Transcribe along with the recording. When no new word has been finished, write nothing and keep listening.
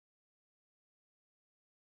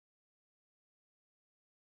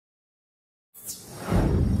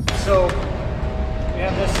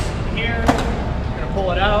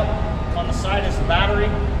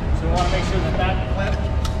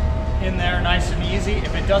in there nice and easy.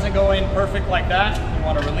 If it doesn't go in perfect like that, you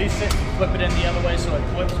want to release it, flip it in the other way so it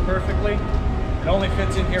flips perfectly. It only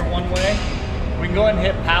fits in here one way. We can go ahead and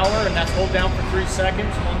hit power, and that's hold down for 3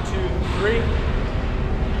 seconds. 1, 2, 3.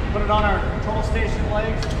 Put it on our control station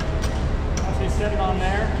legs. Once we set it on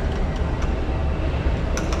there,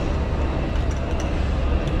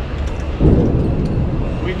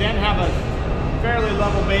 we then have a fairly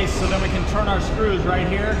level base, so then we can turn our screws right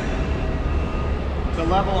here to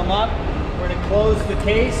level them up. We're going to close the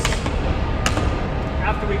case.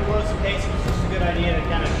 After we close the case, it's just a good idea to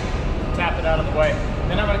kind of tap it out of the way.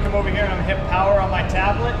 Then I'm going to come over here and I'm going to hit power on my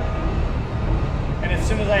tablet. And as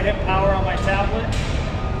soon as I hit power on my tablet,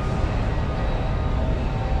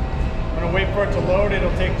 I'm going to wait for it to load.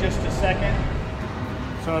 It'll take just a second.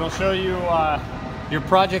 So it'll show you your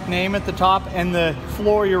project name at the top and the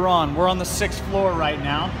floor you're on. We're on the 6th floor right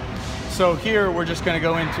now. So here we're just going to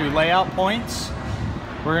go into layout points.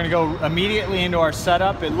 We're going to go immediately into our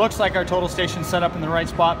setup. It looks like our total station's set up in the right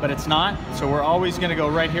spot, but it's not. So we're always going to go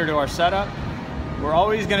right here to our setup. We're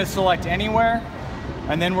always going to select anywhere,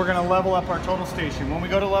 and then we're going to level up our total station. When we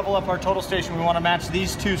go to level up our total station, we want to match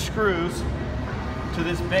these 2 screws to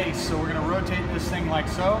this base. So we're going to rotate this thing like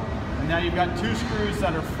so. And now you've got 2 screws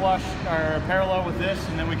that are flush or parallel with this,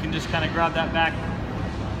 and then we can just kind of grab that back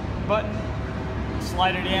button,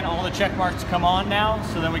 slide it in. All the check marks come on now,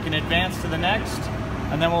 so then we can advance to the next,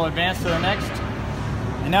 and then we'll advance to the next.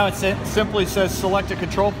 And now it simply says select a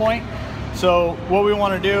control point. So what we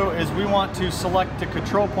want to do is we want to select a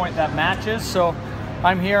control point that matches. So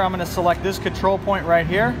I'm here, I'm going to select this control point right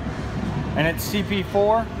here, and it's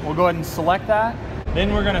CP4. We'll go ahead and select that.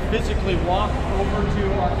 Then we're going to physically walk over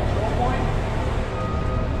to our control point.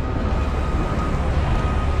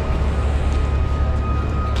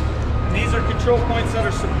 And these are control points that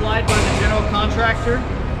are supplied by the general contractor.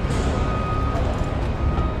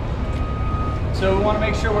 So we want to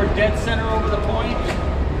make sure we're dead center over the point.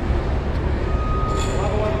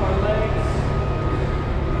 Level up our legs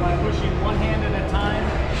by pushing one hand at a time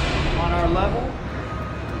on our level.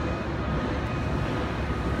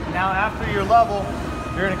 Now after your level,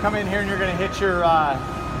 you're going to come in here and you're going to hit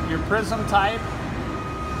your prism type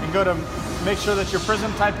and go to make sure that your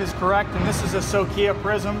prism type is correct. And this is a Sokkia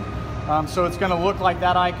prism, so it's going to look like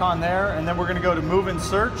that icon there. And then we're going to go to move and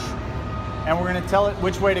search, and we're going to tell it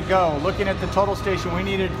which way to go. Looking at the total station, we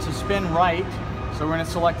need it to spin right, so we're going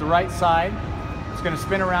to select the right side. It's going to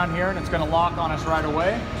spin around here and it's going to lock on us right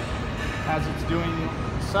away as it's doing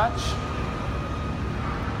such.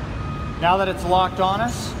 Now that it's locked on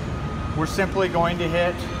us, we're simply going to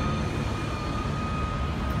hit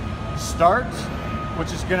start,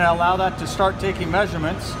 which is going to allow that to start taking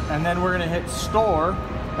measurements, and then we're going to hit store.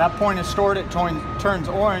 That point is stored, it turns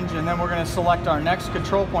orange, and then we're going to select our next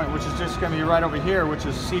control point, which is just going to be right over here, which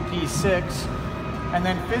is CP6. And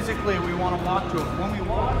then physically we want to walk to it. When we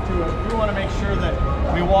walk to it, we want to make sure that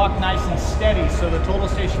we walk nice and steady so the total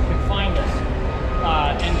station can find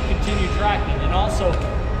us and continue tracking. And also,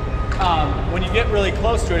 when you get really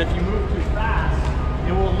close to it, if you move too fast,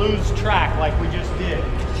 it will lose track like we just did.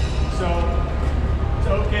 So it's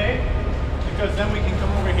okay, because then we can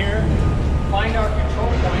come over here, find our control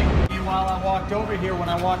point. Meanwhile, I walked over here, when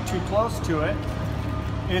I walked too close to it,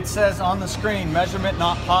 it says on the screen, measurement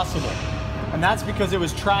not possible. And that's because it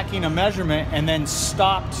was tracking a measurement and then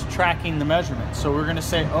stopped tracking the measurement. So we're gonna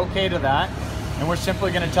say okay to that, and we're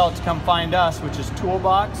simply gonna tell it to come find us, which is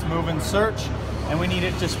toolbox, move and search, and we need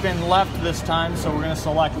it to spin left this time, so we're gonna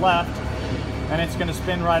select left, and it's gonna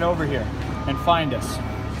spin right over here and find us.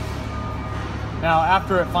 Now,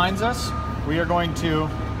 after it finds us, we are going to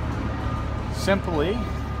simply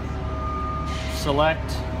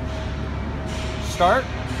select start,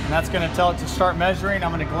 and that's going to tell it to start measuring.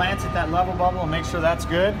 I'm going to glance at that level bubble and make sure that's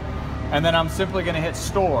good, and then I'm simply going to hit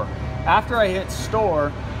store. After I hit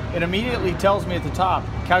store, it immediately tells me at the top,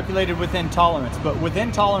 calculated within tolerance, but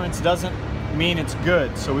within tolerance doesn't mean it's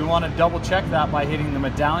good, so we want to double check that by hitting the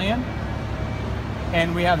medallion,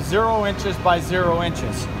 and we have 0 inches by 0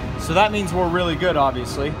 inches. So that means we're really good,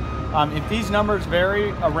 obviously. If these numbers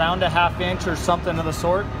vary around a ½ inch or something of the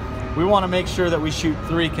sort, we want to make sure that we shoot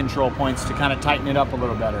 3 control points to kind of tighten it up a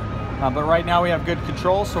little better. But right now we have good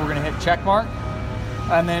control, so we're going to hit check mark.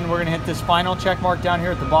 And then we're going to hit this final check mark down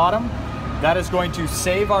here at the bottom. That is going to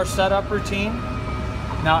save our setup routine.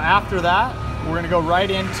 Now after that, we're going to go right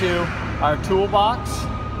into our toolbox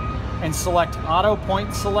and select auto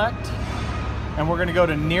point select. And we're going to go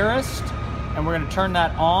to nearest, and we're going to turn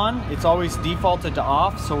that on. It's always defaulted to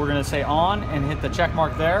off, so we're going to say on and hit the check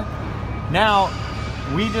mark there. Now,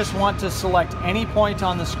 we just want to select any point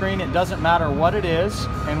on the screen. It doesn't matter what it is,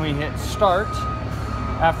 and we hit start,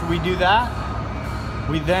 After we do that,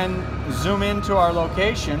 we then zoom into our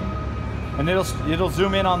location, and it'll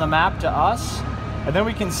zoom in on the map to us, and then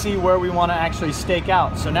we can see where we want to actually stake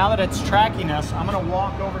out. So now that it's tracking us, I'm going to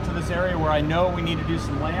walk over to this area where I know we need to do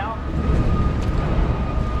some layout.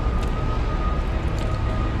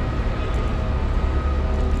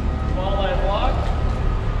 While I walk,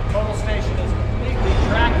 total station is completely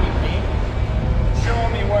tracking me,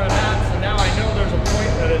 showing me where I'm at, so now I know there's a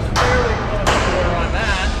point that is fairly close to where I'm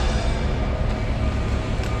at.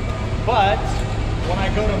 But when I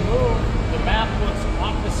go to move, the map looks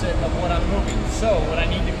opposite of what I'm moving. So what I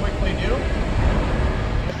need to quickly do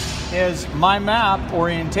is my map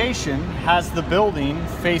orientation has the building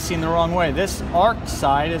facing the wrong way. This arc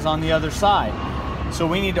side is on the other side. So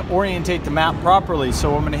we need to orientate the map properly.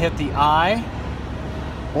 So I'm going to hit the I,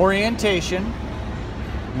 orientation,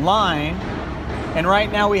 line, and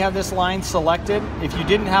right now we have this line selected. If you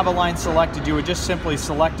didn't have a line selected, you would just simply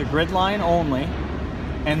select a grid line only.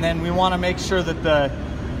 And then we want to make sure that the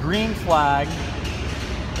green flag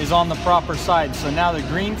is on the proper side. So now the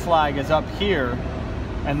green flag is up here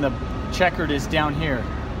and the checkered is down here.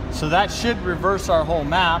 So that should reverse our whole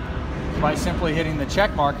map by simply hitting the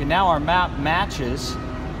check mark. And now our map matches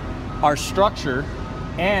our structure.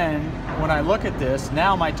 And when I look at this,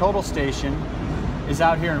 now my total station is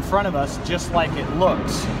out here in front of us just like it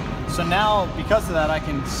looks. So now because of that, I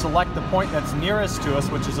can select the point that's nearest to us,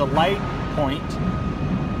 which is a light point.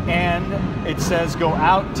 And it says go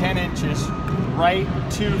out 10 inches, right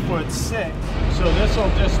 2'6". So this will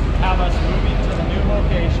just have us moving to the new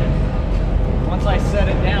location. Once I set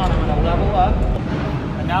it down, I'm going to level up.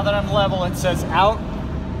 And now that I'm level, it says out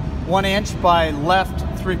 1 inch by left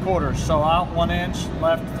 3/4. So out 1 inch,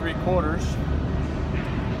 left 3/4.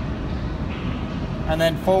 And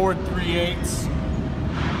then forward 3/8.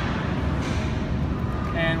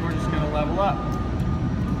 And we're just going to level up.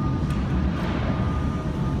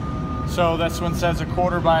 So this one says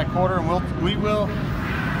 1/4 by 1/4, and we will,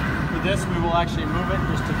 with this, we will actually move it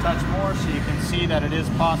just a touch more so you can see that it is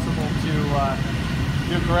possible to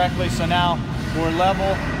do correctly. So now we're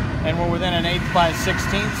level and we're within 1/8 by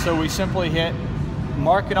 1/16, so we simply hit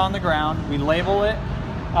mark it on the ground, we label it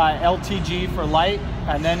LTG for light,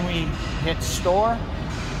 and then we hit store,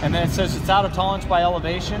 and then it says it's out of tolerance by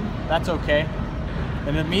elevation. That's okay.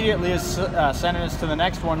 And immediately is sending us to the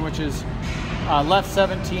next one, which is left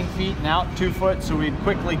 17 feet and out 2 foot, so we'd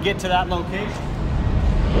quickly get to that location.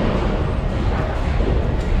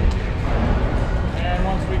 And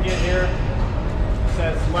once we get here, it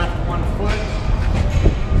says left 1 foot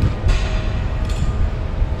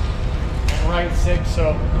and right 6.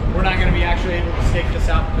 So we're not going to be actually able to stake this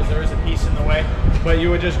out because there is a piece in the way, but you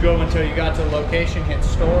would just go until you got to the location, hit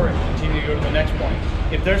store, and continue to go to the next point.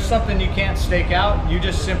 If there's something you can't stake out, you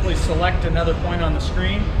just simply select another point on the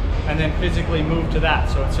screen and then physically move to that.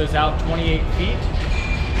 So it says out 28 feet.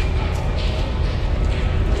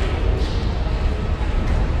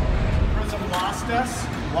 Prism lost us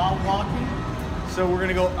while walking. So we're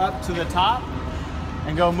gonna go up to the top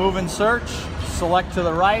and go move and search, select to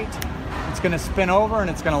the right. It's gonna spin over and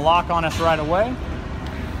it's gonna lock on us right away.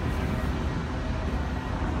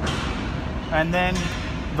 And then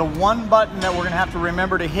the one button that we're gonna have to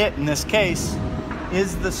remember to hit in this case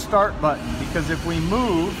is the start button, because if we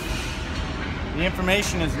move, the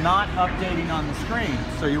information is not updating on the screen.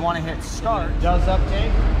 So you want to hit start. It does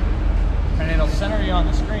update, and it'll center you on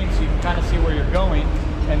the screen so you can kind of see where you're going.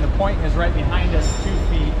 And the point is right behind us, 2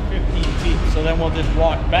 feet, 15 feet. So then we'll just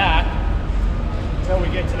walk back until we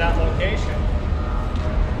get to that location,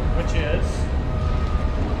 which is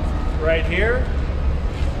right here.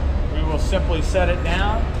 We will simply set it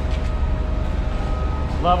down,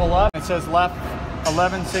 level up. It says left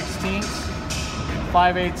 11/16,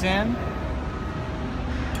 5/8 in.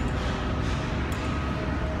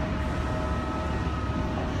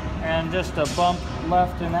 And just a bump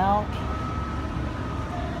left and out.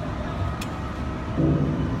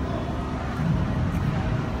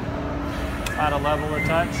 Out of level a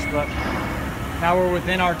touch, but now we're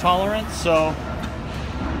within our tolerance, so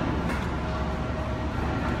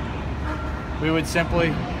we would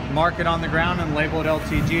simply mark it on the ground and label it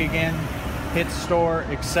LTG again, hit store,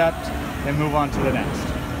 accept, and move on to the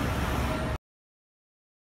next.